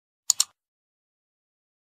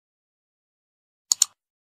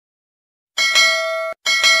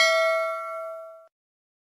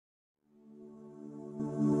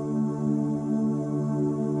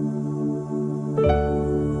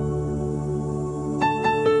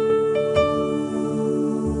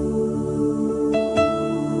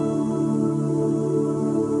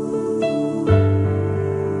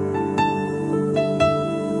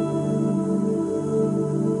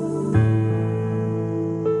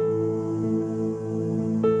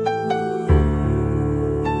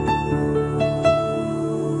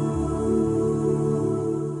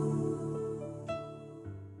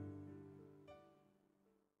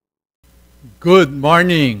Good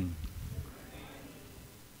morning.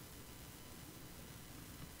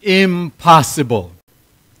 Impossible.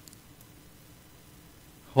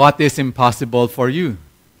 What is impossible for you?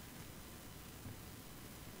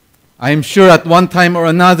 I'm sure at one time or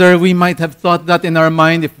another we might have thought that in our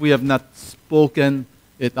mind if we have not spoken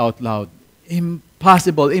it out loud.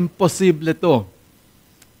 Impossible, imposible to.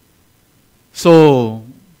 So,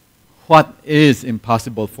 what is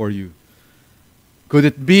impossible for you? Could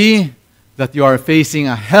it be that you are facing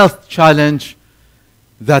a health challenge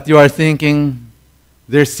that you are thinking,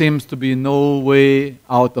 there seems to be no way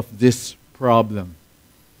out of this problem?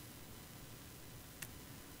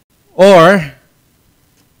 Or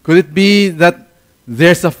could it be that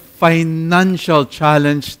there's a financial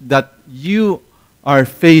challenge that you are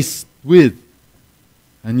faced with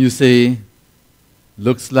and you say,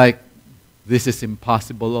 looks like this is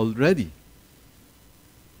impossible already?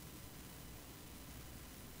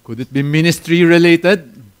 Could it be ministry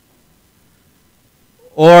related?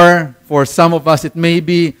 Or for some of us, it may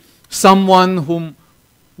be someone whom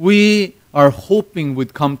we are hoping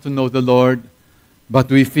would come to know the Lord, but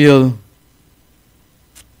we feel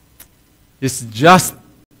is just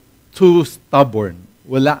too stubborn.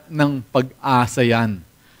 Wala nang pag-asa yan.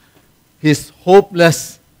 He's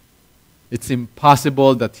hopeless. It's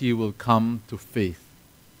impossible that he will come to faith.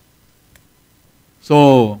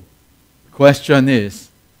 So, question is,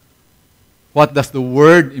 what does the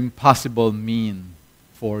word impossible mean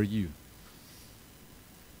for you?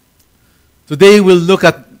 Today we'll look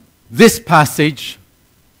at this passage,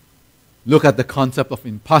 look at the concept of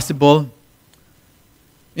impossible.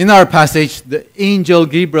 In our passage, the angel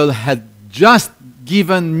Gabriel had just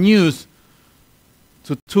given news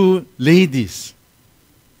to two ladies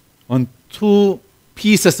on two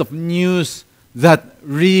pieces of news that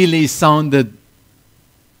really sounded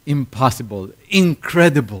impossible,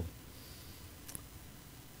 incredible.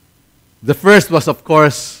 The first was, of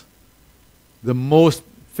course, the most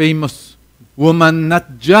famous woman,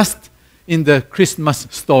 not just in the Christmas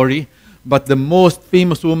story, but the most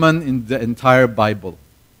famous woman in the entire Bible.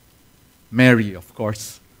 Mary, of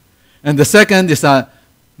course. And the second is a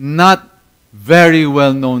not very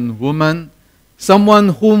well-known woman, someone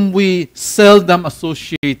whom we seldom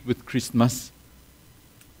associate with Christmas,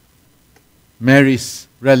 Mary's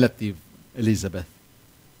relative, Elizabeth.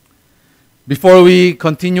 Before we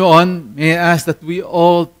continue on, may I ask that we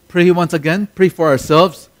all pray once again, pray for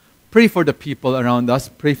ourselves, pray for the people around us,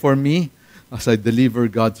 pray for me as I deliver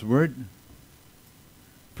God's word.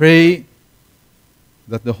 Pray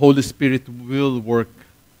that the Holy Spirit will work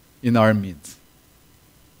in our midst.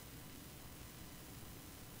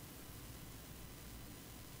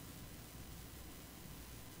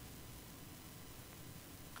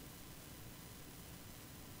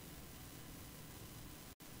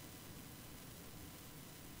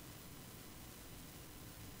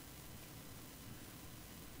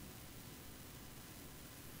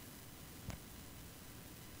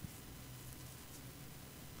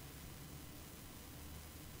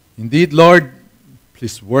 Indeed, Lord,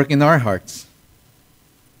 please work in our hearts.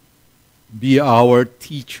 Be our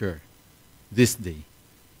teacher this day.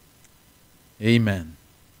 Amen.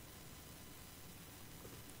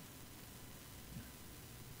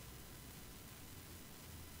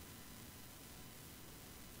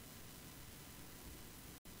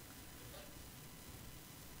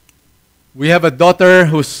 We have a daughter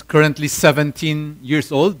who's currently 17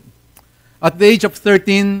 years old. At the age of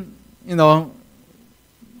 13,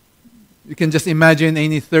 you can just imagine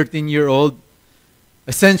any 13-year-old.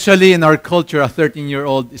 Essentially, in our culture, a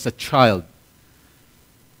 13-year-old is a child.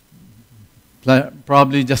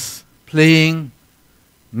 Probably just playing,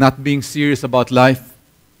 not being serious about life.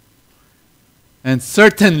 And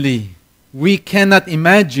certainly, we cannot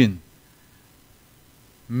imagine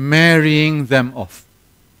marrying them off.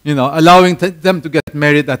 Allowing them to get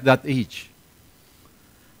married at that age.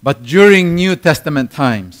 But during New Testament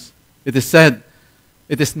times, it is said,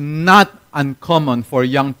 it is not uncommon for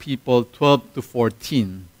young people 12 to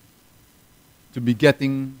 14 to be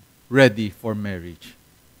getting ready for marriage.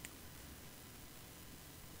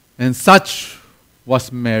 And such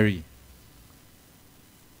was Mary.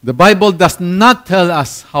 The Bible does not tell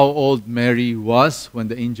us how old Mary was when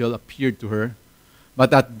the angel appeared to her,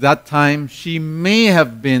 but at that time she may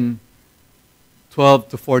have been 12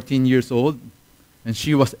 to 14 years old, and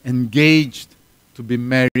she was engaged to be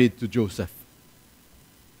married to Joseph.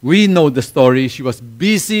 We know the story. She was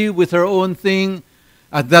busy with her own thing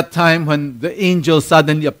at that time when the angel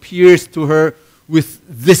suddenly appears to her with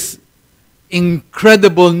this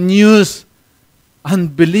incredible news,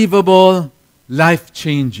 unbelievable,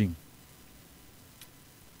 life-changing.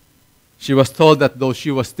 She was told that though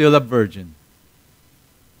she was still a virgin,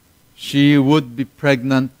 she would be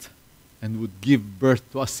pregnant and would give birth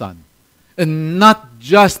to a son. And not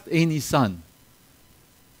just any son,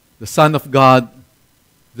 the Son of God,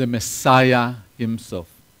 the Messiah himself.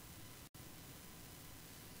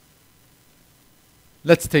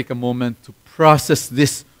 Let's take a moment to process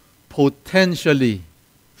this potentially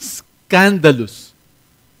scandalous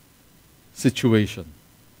situation.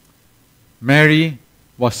 Mary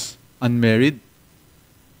was unmarried,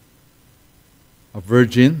 a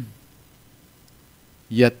virgin,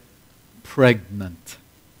 yet pregnant.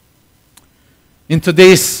 In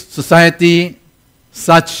today's society,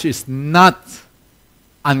 such is not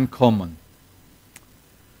uncommon.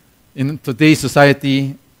 In today's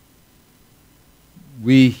society,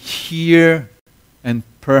 we hear and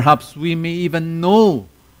perhaps we may even know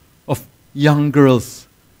of young girls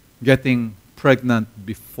getting pregnant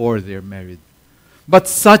before they're married. But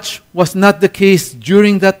such was not the case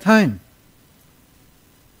during that time.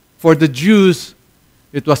 For the Jews,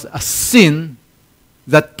 it was a sin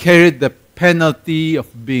that carried the penalty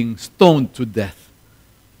of being stoned to death.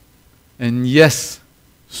 And yes,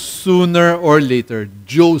 sooner or later,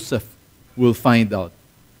 Joseph will find out.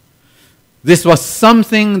 This was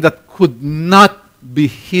something that could not be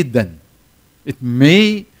hidden.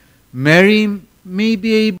 Mary may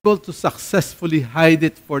be able to successfully hide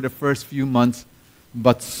it for the first few months,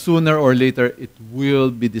 but sooner or later it will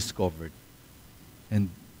be discovered. And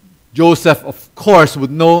Joseph, of course,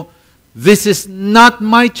 would know, this is not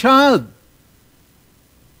my child.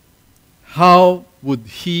 How would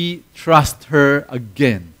he trust her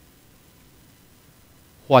again?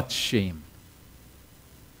 What shame.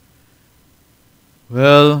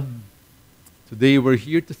 Well, today we're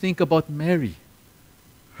here to think about Mary,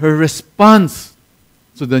 her response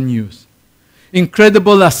to the news.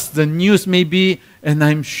 Incredible as the news may be, and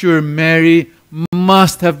I'm sure Mary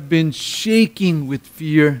must have been shaking with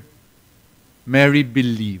fear, Mary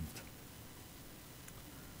believed.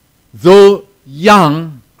 Though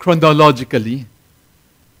young chronologically,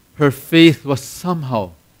 her faith was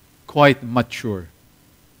somehow quite mature.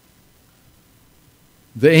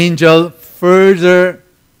 The angel further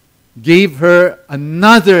gave her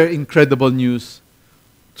another incredible news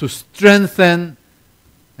to strengthen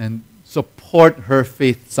and support her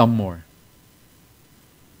faith some more.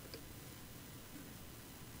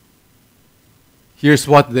 Here's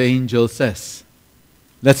what the angel says.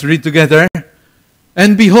 Let's read together.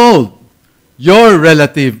 And behold, your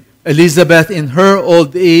relative Elizabeth in her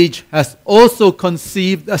old age has also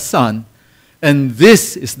conceived a son, and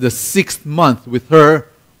this is the 6th month with her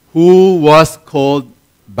who was called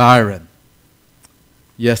barren.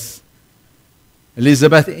 Yes,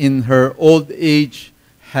 Elizabeth in her old age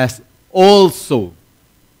has also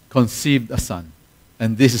conceived a son,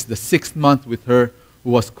 and this is the 6th month with her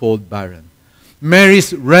who was called barren.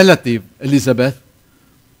 Mary's relative, Elizabeth,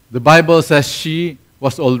 the Bible says she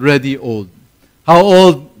was already old. How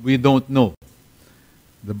old, we don't know.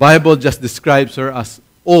 The Bible just describes her as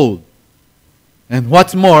old. And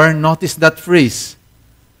what's more, notice that phrase,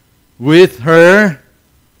 with her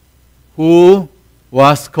who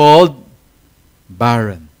was called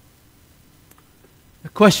barren. The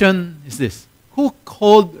question is this, who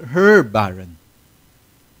called her barren?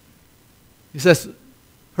 He says,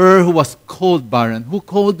 her who was called barren. Who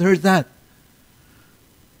called her that?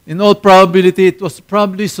 In all probability, it was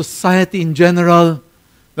probably society in general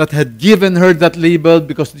that had given her that label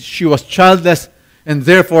because she was childless, and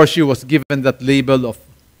therefore she was given that label of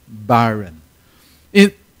barren.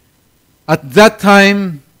 At that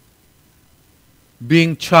time,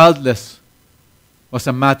 being childless was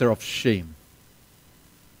a matter of shame.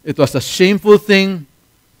 It was a shameful thing,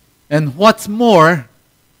 and what's more,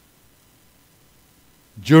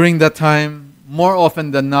 during that time, more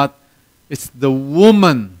often than not, it's the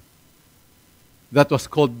woman that was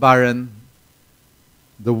called barren,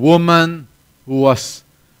 the woman who was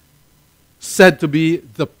said to be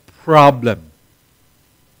the problem.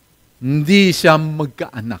 Hindi siya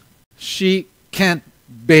magkaanak. She can't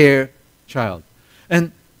bear child.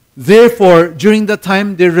 And therefore, during that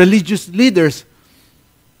time, the religious leaders,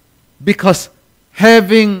 because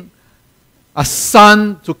having a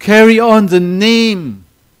son to carry on the name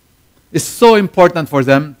is so important for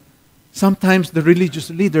them, sometimes the religious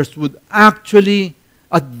leaders would actually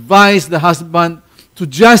advise the husband to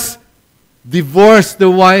just divorce the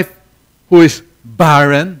wife who is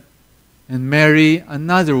barren and marry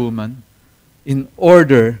another woman in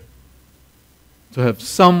order to have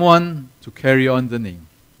someone to carry on the name.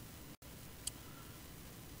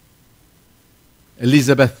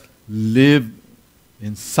 Elizabeth lived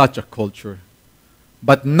in such a culture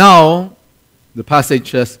But now, the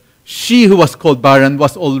passage says, she who was called barren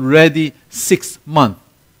was already 6 months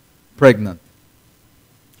pregnant.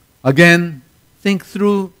 Again, think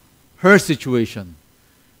through her situation.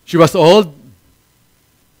 She was old.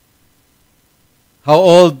 How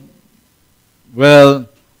old? Well,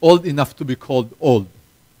 old enough to be called old.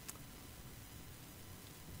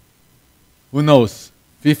 Who knows?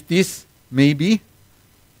 50s, maybe.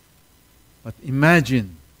 But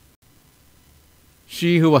imagine,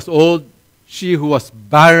 she who was old, she who was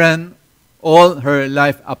barren all her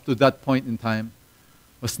life up to that point in time,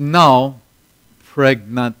 was now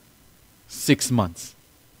pregnant 6 months.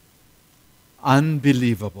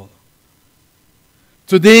 Unbelievable.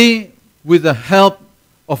 Today, with the help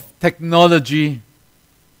of technology,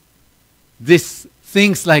 these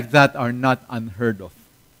things like that are not unheard of.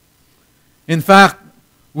 In fact,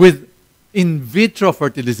 with in vitro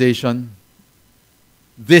fertilization,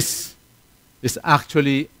 this is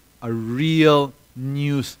actually a real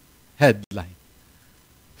news headline.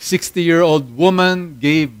 60-year-old woman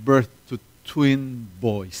gave birth to twin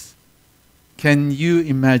boys. Can you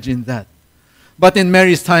imagine that? But in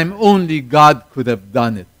Mary's time, only God could have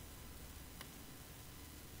done it.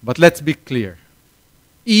 But let's be clear.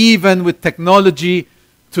 Even with technology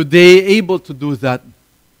today able to do that,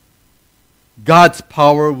 God's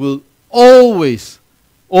power will always,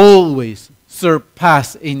 always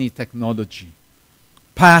surpass any technology.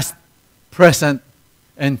 Past, present,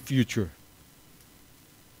 and future.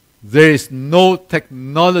 There is no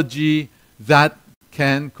technology that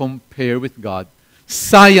can compare with God.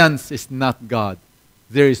 Science is not God.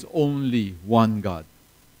 There is only one God.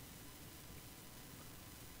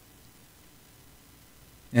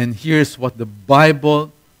 And here's what the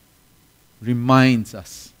Bible reminds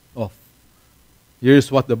us of. Here's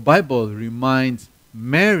what the Bible reminds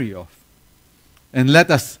Mary of. And let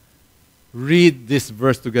us read this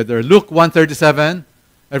verse together. Luke 1:37,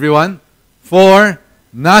 everyone. For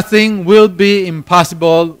nothing will be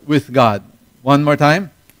impossible with God. One more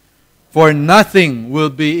time. For nothing will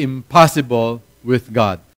be impossible with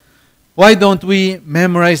God. Why don't we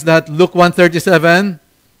memorize that? Luke 1:37.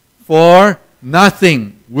 For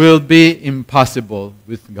nothing will be impossible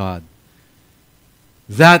with God.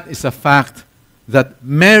 That is a fact that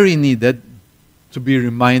Mary needed to be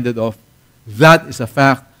reminded of. That is a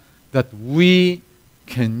fact that we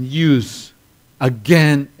can use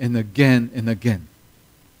again and again and again.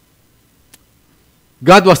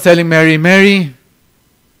 God was telling Mary, Mary,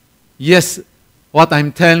 yes, what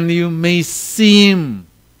I'm telling you may seem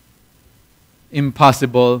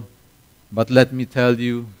impossible, but let me tell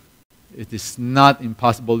you, it is not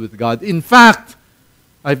impossible with God. In fact,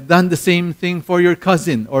 I've done the same thing for your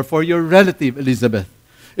cousin or for your relative, Elizabeth.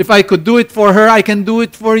 If I could do it for her, I can do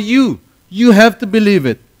it for you. You have to believe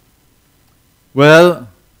it. Well,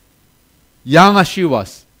 young as she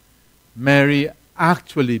was, Mary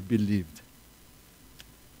actually believed.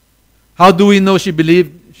 How do we know she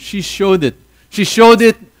believed? She showed it. She showed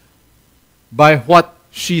it by what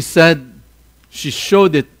she said. She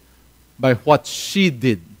showed it by what she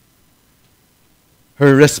did.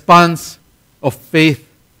 Her response of faith,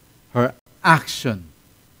 her action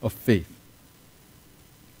of faith.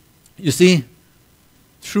 You see,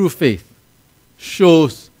 true faith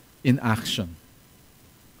shows in action.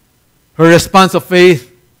 Her response of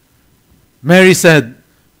faith, Mary said,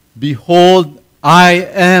 Behold, I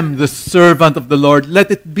am the servant of the Lord. Let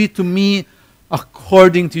it be to me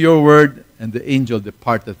according to your word. And the angel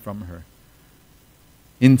departed from her.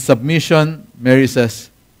 In submission, Mary says,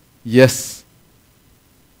 Yes,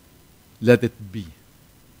 let it be.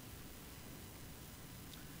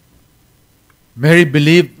 Mary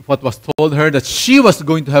believed what was told her, that she was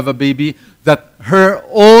going to have a baby, that her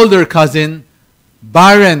older cousin,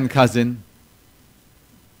 barren cousin,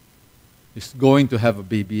 is going to have a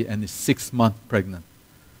baby and is 6 months pregnant.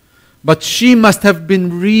 But she must have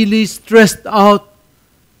been really stressed out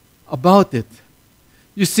about it.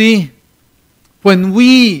 You see, when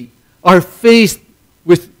we are faced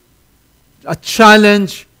with a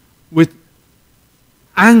challenge, with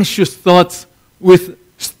anxious thoughts, with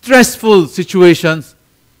stressful situations,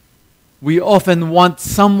 we often want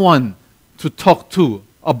someone to talk to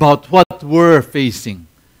about what we're facing.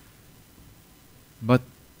 But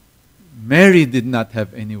Mary did not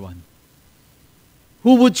have anyone.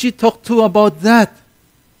 Who would she talk to about that?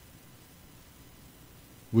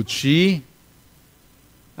 Would she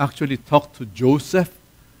actually talk to Joseph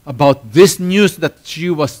about this news that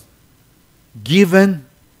she was given?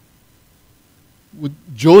 Would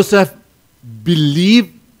Joseph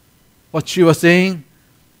believe what she was saying?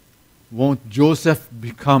 Won't Joseph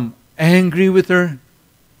become angry with her?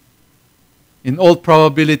 In all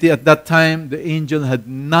probability, at that time, the angel had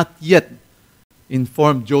not yet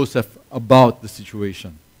informed Joseph about the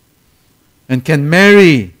situation. And can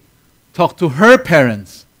Mary talk to her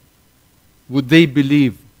parents? Would they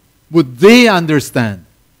believe? Would they understand?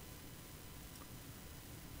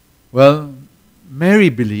 Well, Mary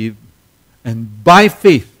believed, and by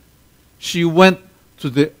faith, she went to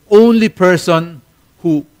the only person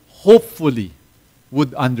who hopefully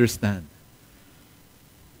would understand.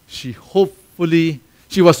 She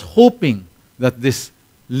was hoping that this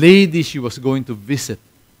lady she was going to visit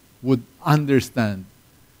would understand,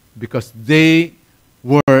 because they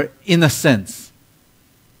were, in a sense,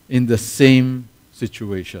 in the same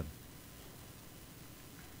situation.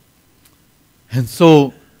 And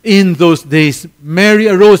so, in those days, Mary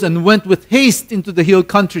arose and went with haste into the hill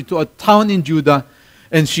country to a town in Judah,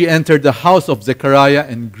 and she entered the house of Zechariah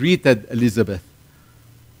and greeted Elizabeth.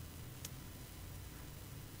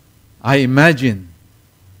 I imagine,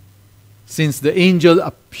 since the angel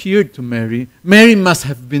appeared to Mary, Mary must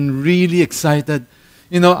have been really excited,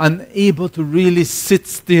 unable to really sit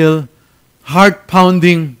still, heart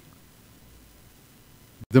pounding,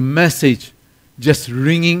 the message just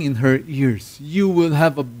ringing in her ears. You will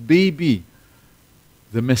have a baby,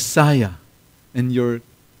 the Messiah, and your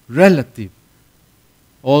relative,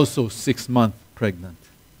 also 6 months pregnant.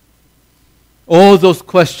 All those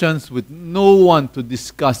questions with no one to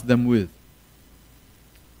discuss them with.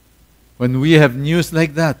 When we have news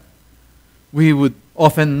like that, we would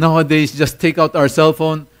often nowadays just take out our cell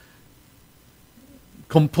phone,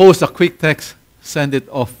 compose a quick text, send it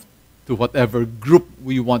off to whatever group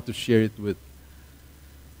we want to share it with.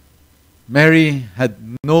 Mary had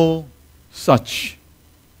no such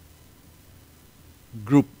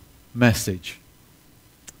group message.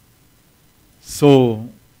 So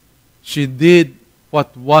she did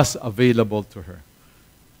what was available to her.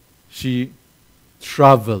 She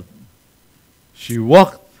traveled. She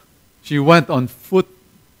walked. She went on foot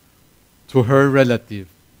to her relative.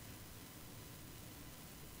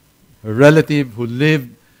 Her relative who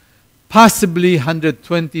lived possibly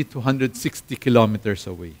 120 to 160 kilometers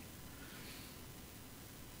away.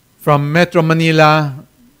 From Metro Manila,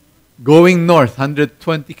 going north,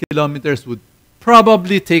 120 kilometers would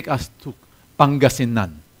probably take us to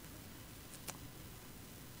Pangasinan.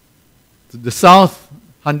 To the south,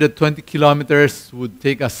 120 kilometers would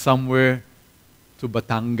take us somewhere to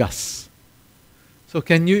Batangas. So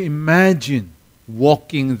can you imagine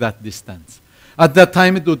walking that distance? At that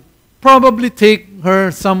time, it would probably take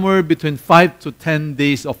her somewhere between 5 to 10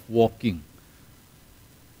 days of walking.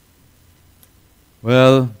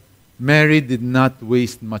 Well, Mary did not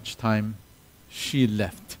waste much time. She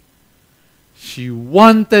left. She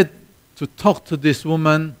wanted to talk to this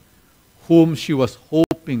woman whom she was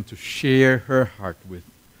hoping to share her heart with.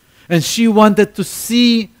 And she wanted to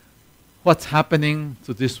see what's happening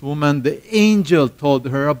to this woman the angel told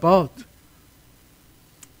her about.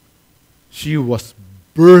 She was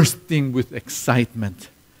bursting with excitement.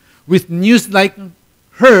 With news like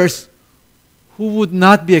hers, who would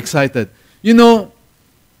not be excited?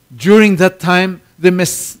 During that time,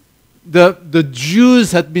 the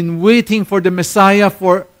Jews had been waiting for the Messiah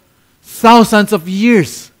for thousands of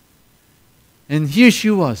years. And here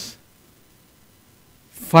she was.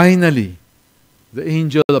 Finally, the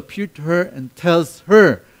angel appeared to her and tells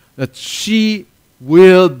her that she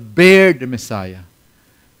will bear the Messiah.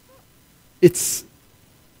 It's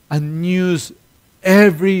a news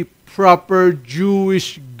every proper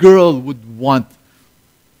Jewish girl would want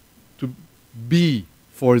to be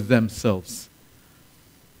for themselves.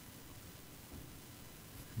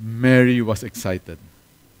 Mary was excited.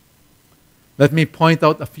 Let me point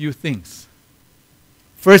out a few things.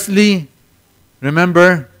 Firstly,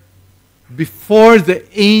 remember, before the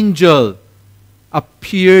angel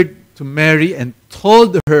appeared to Mary and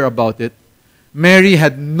told her about it, Mary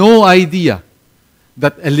had no idea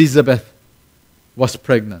that Elizabeth was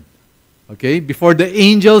pregnant. Okay? Before the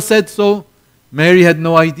angel said so, Mary had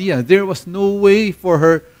no idea. There was no way for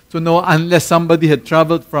her to know unless somebody had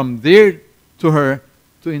traveled from there to her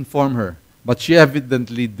to inform her. But she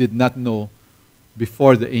evidently did not know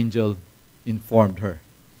before the angel informed her.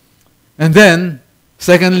 And then,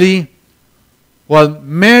 secondly, while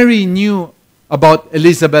Mary knew about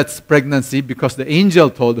Elizabeth's pregnancy because the angel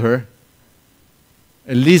told her,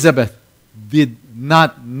 Elizabeth did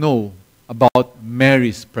not know about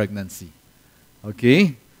Mary's pregnancy.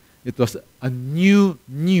 Okay? It was a new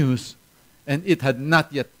news, and it had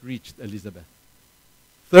not yet reached Elizabeth.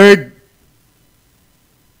 Third,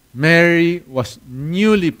 Mary was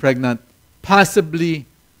newly pregnant, possibly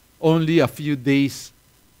only a few days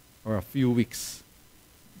or a few weeks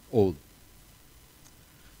old.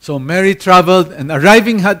 So Mary traveled, and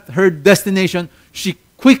arriving at her destination, she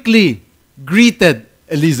quickly greeted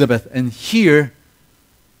Elizabeth. And here,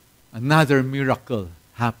 another miracle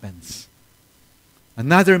happens.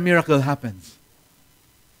 Another miracle happens.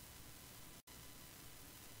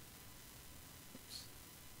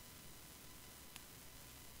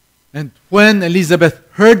 And when Elizabeth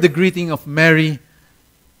heard the greeting of Mary,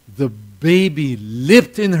 the baby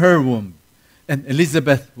leaped in her womb, and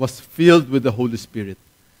Elizabeth was filled with the Holy Spirit.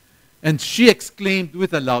 And she exclaimed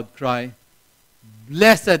with a loud cry,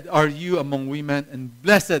 "Blessed are you among women, and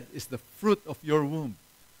blessed is the fruit of your womb.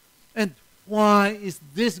 And why is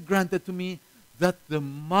this granted to me, that the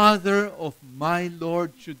mother of my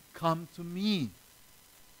Lord should come to me?"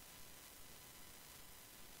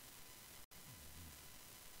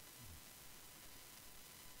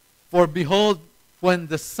 For behold, when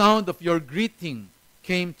the sound of your greeting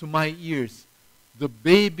came to my ears, the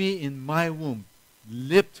baby in my womb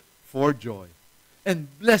leaped for joy. And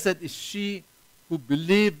blessed is she who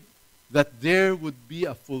believed that there would be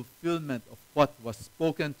a fulfillment of what was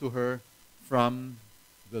spoken to her from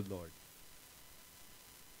the Lord.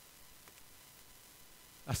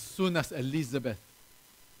 As soon as Elizabeth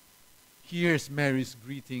hears Mary's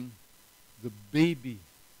greeting, the baby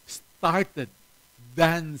started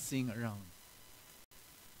dancing around.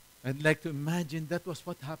 I'd like to imagine that was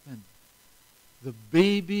what happened. The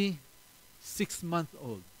baby,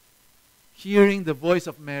 6-month-old, hearing the voice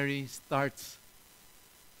of Mary, starts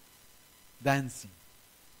dancing.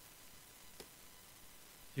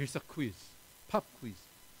 Here's a quiz, pop quiz.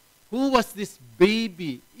 Who was this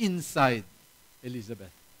baby inside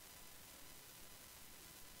Elizabeth?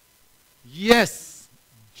 Yes,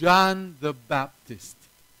 John the Baptist.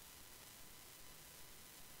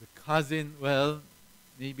 The cousin, well,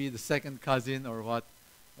 maybe the second cousin or what,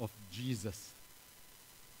 of Jesus.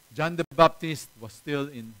 John the Baptist was still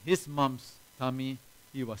in his mom's tummy.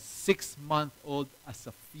 He was 6-month-old as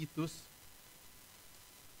a fetus.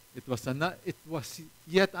 It was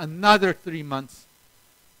yet another 3 months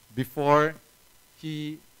before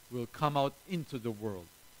he will come out into the world.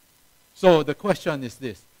 So the question is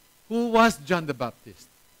this: who was John the Baptist?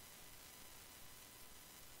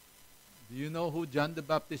 Do you know who John the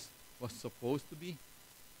Baptist was supposed to be?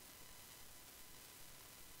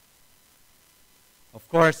 Of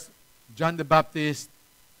course, John the Baptist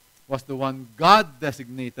was the one God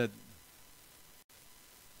designated.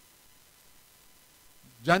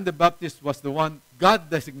 John the Baptist was the one God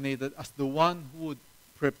designated as the one who would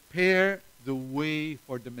prepare the way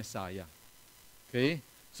for the Messiah. Okay?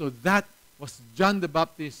 So that was John the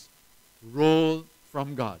Baptist's role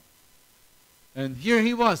from God. And here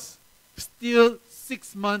he was, still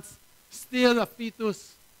 6 months, still a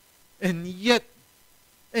fetus, and yet,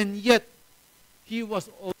 he was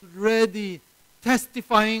already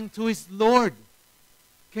testifying to his Lord.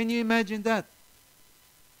 Can you imagine that?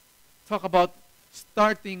 Talk about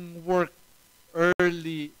starting work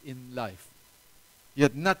early in life. He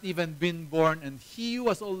had not even been born, and he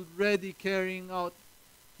was already carrying out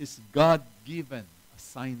his God-given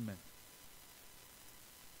assignment.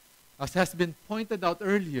 As has been pointed out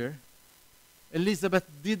earlier, Elizabeth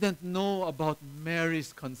didn't know about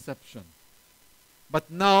Mary's conception.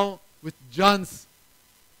 But now, with John's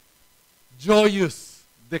joyous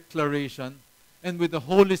declaration and with the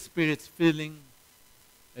Holy Spirit's filling,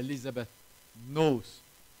 Elizabeth knows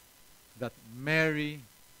that Mary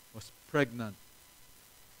was pregnant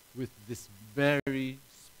with this very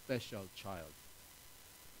special child.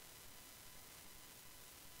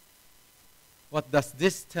 What does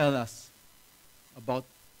this tell us about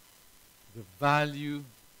the value,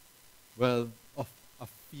 well, of a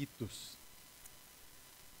fetus?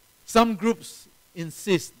 Some groups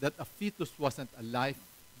insist that a fetus wasn't alive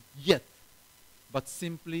yet, but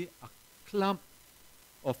simply a clump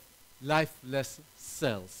of lifeless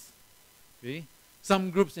cells. Okay? Some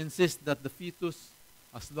groups insist that the fetus,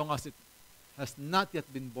 as long as it has not yet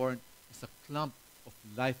been born, is a clump of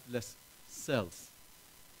lifeless cells.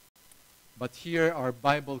 But here our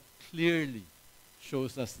Bible clearly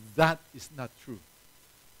shows us that is not true.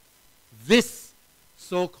 This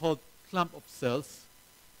so-called clump of cells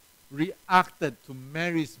reacted to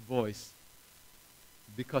Mary's voice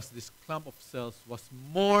because this clump of cells was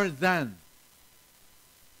more than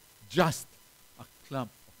just a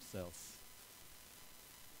clump of cells.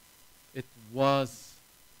 It was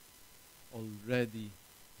already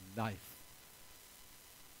life.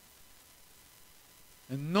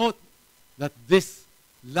 And note that this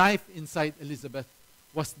life inside Elizabeth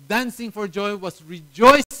was dancing for joy, was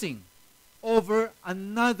rejoicing over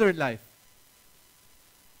another life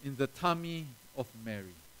in the tummy of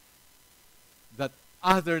Mary. That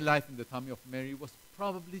other life in the tummy of Mary was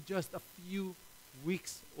probably just a few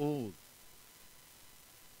weeks old.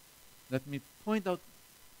 Let me point out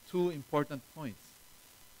two important points.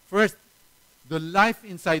 First, the life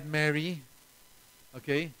inside Mary,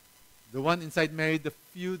 okay, the one inside Mary, the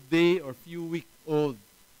few day or few week old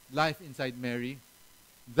life inside Mary,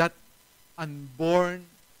 that unborn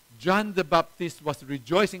John the Baptist was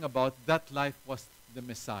rejoicing about, that life was the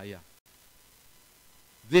Messiah.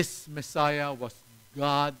 This Messiah was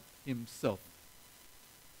God Himself.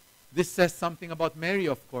 This says something about Mary,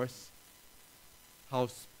 of course, how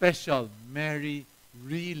special Mary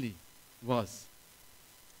really was.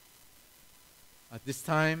 At this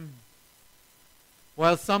time,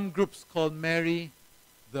 while some groups call Mary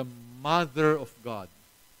the Mother of God,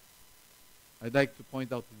 I'd like to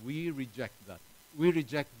point out we reject that. We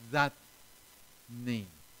reject that name.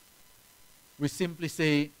 We simply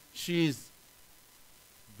say she's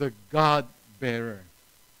the God-bearer.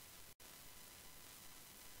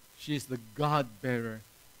 She's the God-bearer.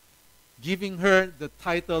 Giving her the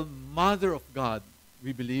title Mother of God,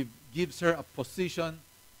 we believe, gives her a position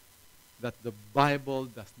that the Bible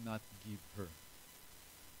does not give her.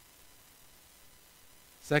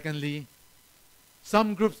 Secondly,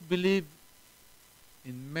 some groups believe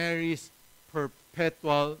in Mary's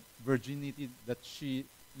perpetual virginity, that she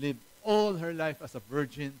lived all her life as a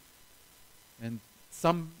virgin, and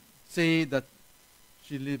some say that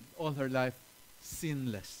she lived all her life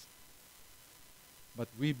sinless. But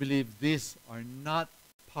we believe these are not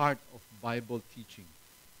part of Bible teaching.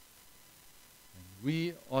 And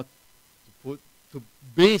we ought to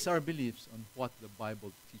base our beliefs on what the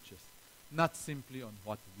Bible teaches, not simply on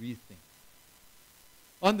what we think.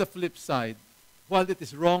 On the flip side, while it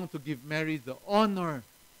is wrong to give Mary the honor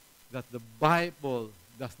that the Bible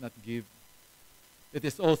does not give, it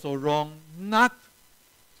is also wrong not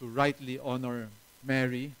to rightly honor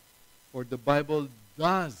Mary, for the Bible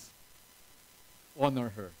does honor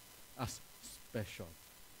her as special.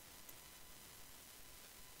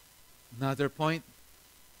 Another point,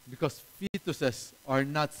 because fetuses are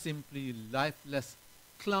not simply lifeless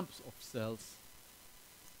clumps of cells,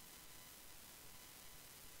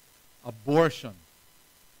 abortion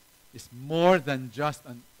is more than just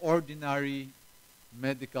an ordinary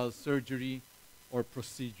medical surgery or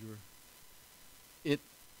procedure. It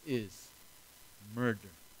is murder.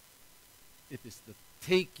 It is the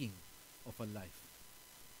taking of a life.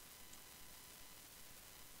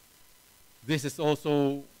 This is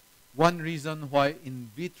also one reason why in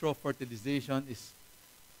vitro fertilization is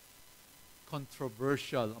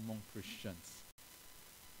controversial among Christians.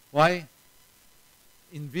 Why?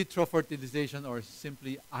 In vitro fertilization, or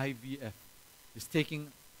simply IVF, is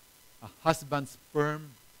taking a husband's sperm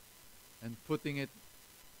and putting it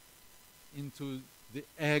into the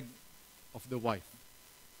egg of the wife.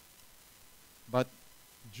 But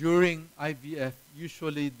during IVF,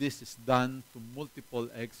 usually this is done to multiple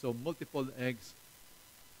eggs. So multiple eggs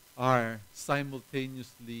are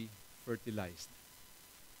simultaneously fertilized.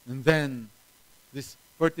 And then these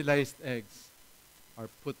fertilized eggs are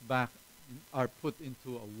put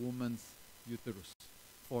into a woman's uterus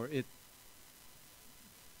for it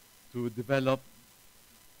to develop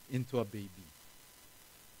into a baby.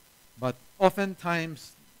 But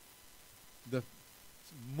oftentimes, the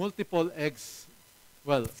multiple eggs,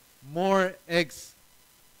 more eggs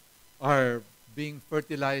are being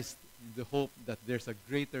fertilized in the hope that there's a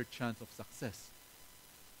greater chance of success.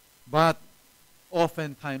 But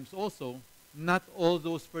oftentimes also, not all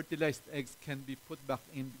those fertilized eggs can be put back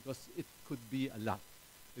in, because it could be a lot.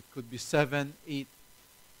 It could be 7, 8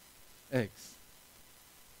 eggs.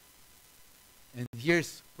 And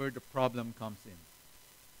here's where the problem comes in.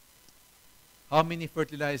 How many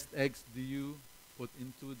fertilized eggs do you put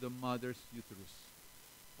into the mother's uterus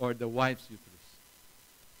or the wife's uterus?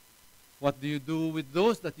 What do you do with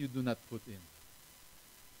those that you do not put in?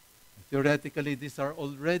 Theoretically, these are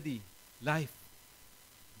already life.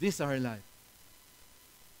 These are life.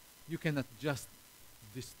 You cannot just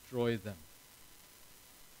destroy them.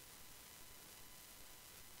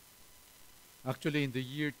 Actually, in the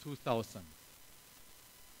year 2000,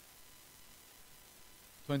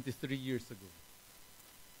 23 years ago,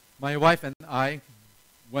 my wife and I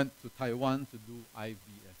went to Taiwan to do IVF.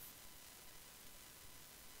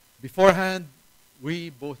 Beforehand,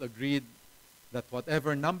 we both agreed that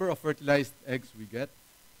whatever number of fertilized eggs we get,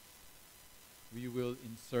 we will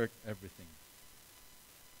insert everything.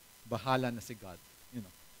 Bahala na si God.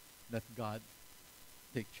 Let God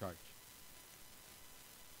take charge.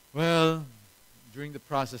 Well, during the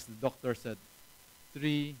process, the doctor said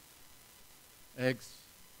 3 eggs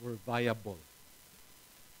were viable,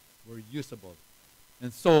 were usable.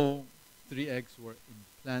 And so, 3 eggs were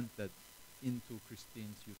implanted into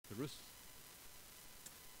Christine's uterus.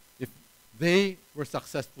 If they were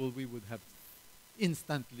successful, we would have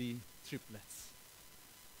instantly triplets.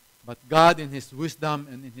 But God, in His wisdom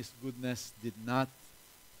and in His goodness, did not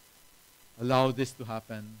allow this to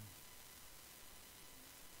happen.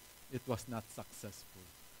 It was not successful.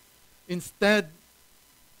 Instead,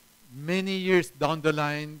 many years down the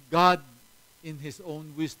line, God, in His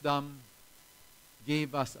own wisdom,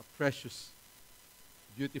 gave us a precious,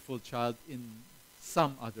 beautiful child in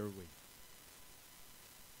some other way.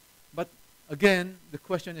 But again, the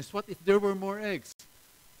question is, what if there were more eggs?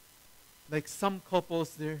 Like some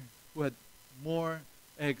couples there who had more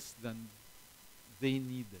eggs than they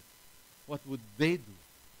needed. What would they do?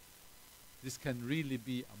 This can really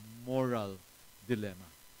be a moral dilemma.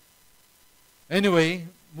 Anyway,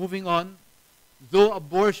 moving on. Though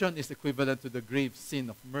abortion is equivalent to the grave sin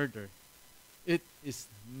of murder, it is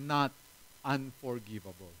not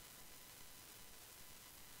unforgivable.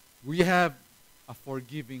 We have a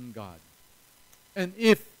forgiving God. And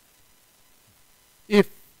if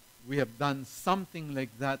we have done something like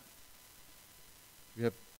that, we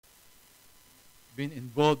have been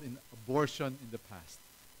involved in abortion in the past,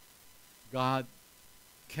 God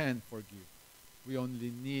can forgive. We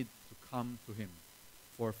only need to come to Him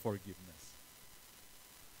for forgiveness.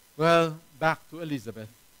 Well, back to Elizabeth.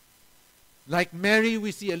 Like Mary,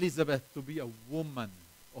 we see Elizabeth to be a woman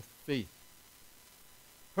of faith.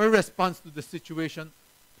 Her response to the situation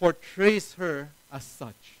portrays her as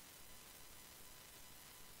such.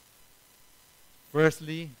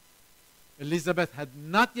 Firstly, Elizabeth had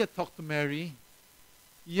not yet talked to Mary,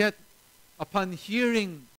 yet upon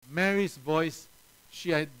hearing Mary's voice,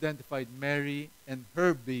 she identified Mary and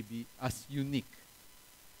her baby as unique.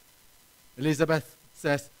 Elizabeth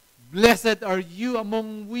says, "Blessed are you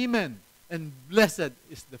among women, and blessed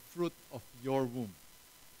is the fruit of your womb."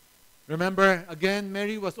 Remember, again,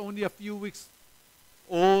 Mary was only a few weeks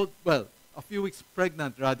old, well, a few weeks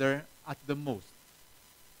pregnant rather, at the most.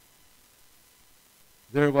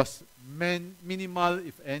 There was minimal,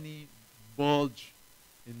 if any, bulge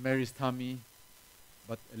in Mary's tummy,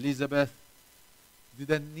 but Elizabeth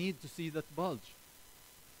didn't need to see that bulge.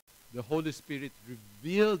 The Holy Spirit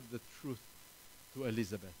revealed the truth to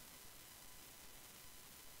Elizabeth.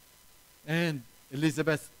 And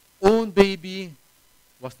Elizabeth's own baby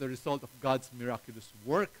was the result of God's miraculous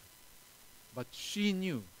work, but she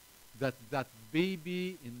knew that that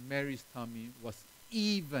baby in Mary's tummy was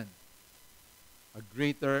even a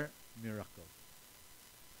greater miracle,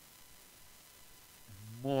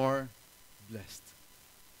 and more blessed.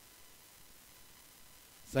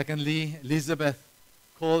 Secondly, Elizabeth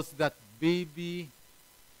calls that baby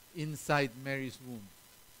inside Mary's womb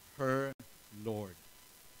her Lord.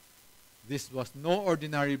 This was no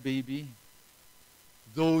ordinary baby.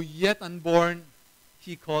 Though yet unborn,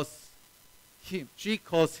 she calls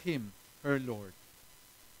him her Lord.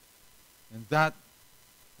 And that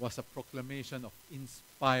was a proclamation of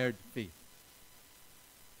inspired faith.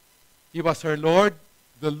 He was her Lord,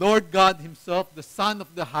 the Lord God Himself, the Son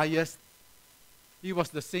of the Highest. He was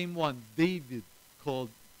the same one David called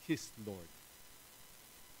his Lord.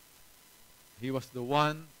 He was the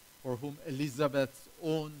one for whom Elizabeth's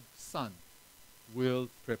own son will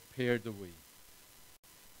prepare the way.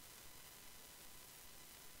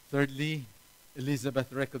 Thirdly,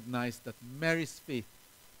 Elizabeth recognized that Mary's faith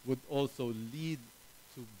would also lead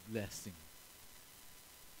to blessing.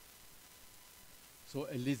 So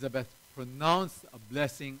Elizabeth pronounced a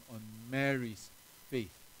blessing on Mary's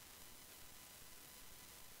faith.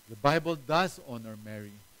 The Bible does honor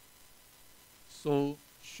Mary. So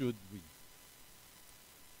should we.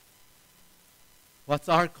 What's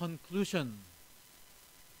our conclusion?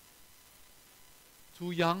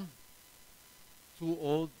 Too young? Too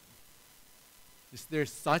old? Is there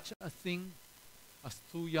such a thing as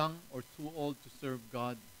too young or too old to serve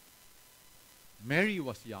God? Mary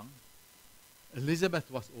was young.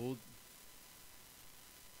 Elizabeth was old.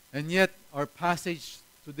 And yet, our passage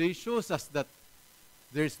today shows us that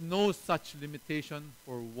there is no such limitation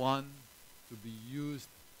for one to be used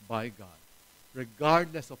by God.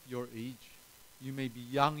 Regardless of your age, you may be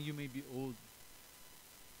young, you may be old,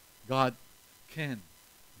 God can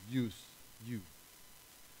use you.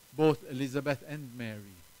 Both Elizabeth and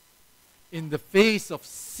Mary, in the face of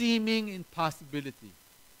seeming impossibility,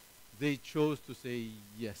 they chose to say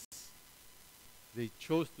yes. They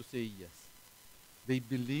chose to say yes. They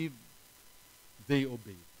believed, they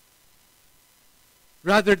obeyed.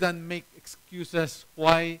 Rather than make excuses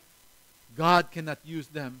why God cannot use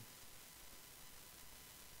them,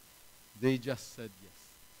 they just said yes.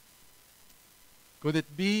 Could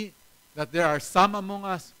it be that there are some among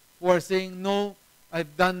us who are saying, no,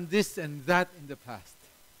 I've done this and that in the past.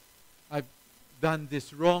 I've done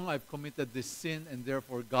this wrong, I've committed this sin, and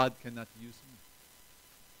therefore God cannot use me.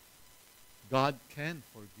 God can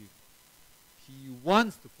forgive. He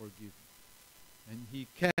wants to forgive. And He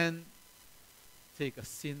can take a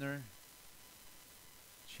sinner,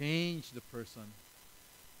 change the person,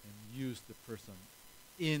 and use the person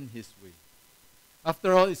in His way.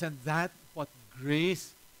 After all, isn't that what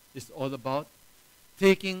grace is all about?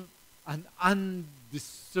 Taking an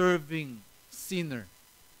undeserving sinner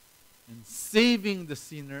and saving the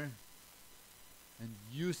sinner and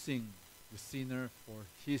using the sinner for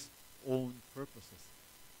His own purposes.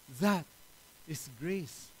 That is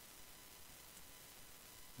grace.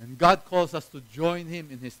 And God calls us to join Him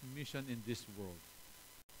in His mission in this world.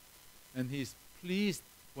 And He is pleased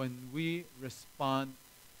when we respond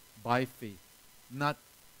by faith, not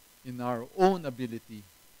in our own ability,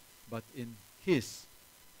 but in His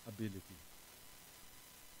ability.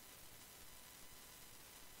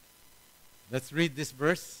 Let's read this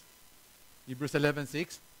verse, Hebrews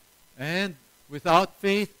 11:6. And without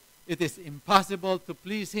faith, it is impossible to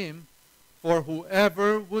please Him, for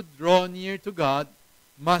whoever would draw near to God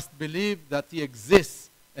must believe that He exists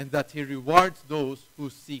and that He rewards those who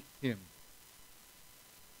seek Him.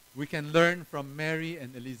 We can learn from Mary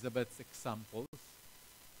and Elizabeth's examples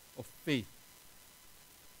of faith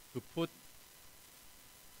to put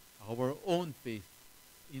our own faith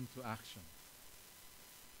into action.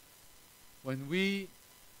 When we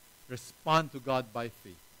respond to God by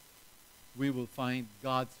faith, we will find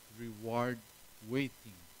God's reward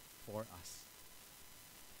waiting for us.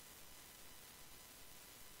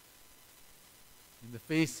 In the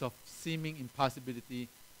face of seeming impossibility,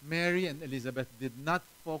 Mary and Elizabeth did not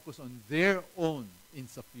focus on their own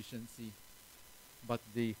insufficiency, but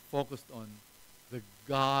they focused on the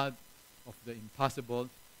God of the impossible,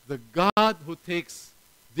 the God who takes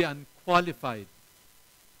the unqualified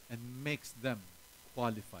and makes them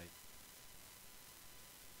qualified.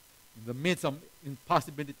 In the midst of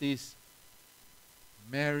impossibilities,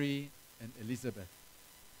 Mary and Elizabeth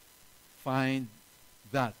find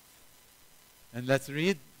that. And let's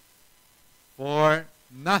read. For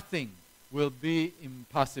nothing will be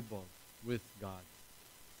impossible with God.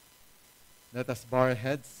 Let us bow our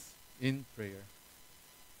heads in prayer.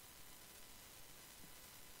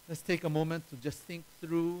 Let's take a moment to just think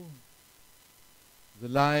through the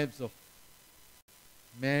lives of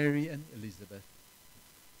Mary and Elizabeth,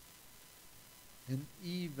 and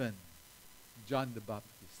even John the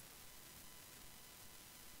Baptist,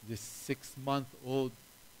 this 6-month-old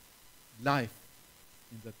life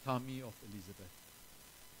in the tummy of Elizabeth,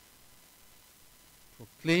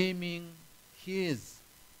 proclaiming his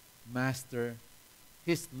Master,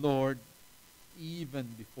 his Lord, even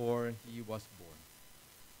before he was born.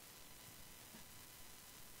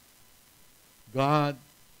 God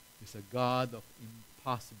is a God of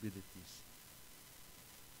impossibilities.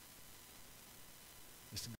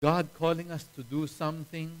 Is God calling us to do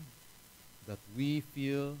something that we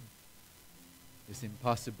feel is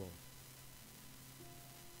impossible?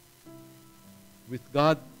 With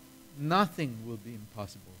God, nothing will be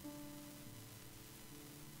impossible.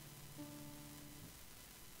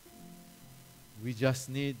 We just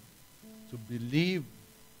need to believe,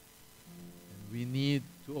 and we need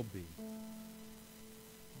to obey.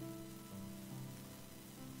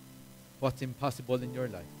 What's impossible in your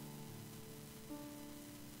life?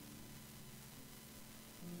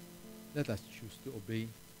 Let us choose to obey,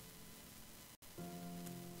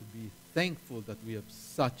 to be thankful that we have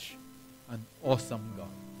such an awesome God.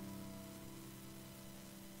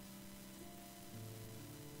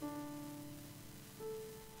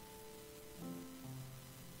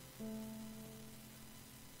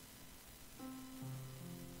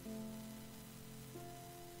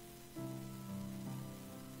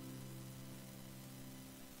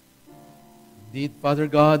 Indeed, Father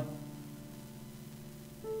God,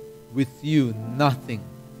 with you nothing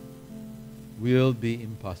will be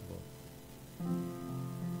impossible.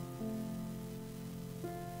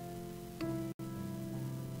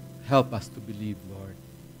 Help us to believe, Lord.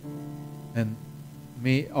 And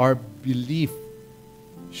may our belief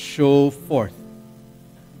show forth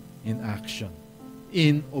in action,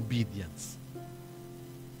 in obedience.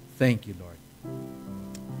 Thank you, Lord.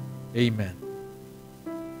 Amen.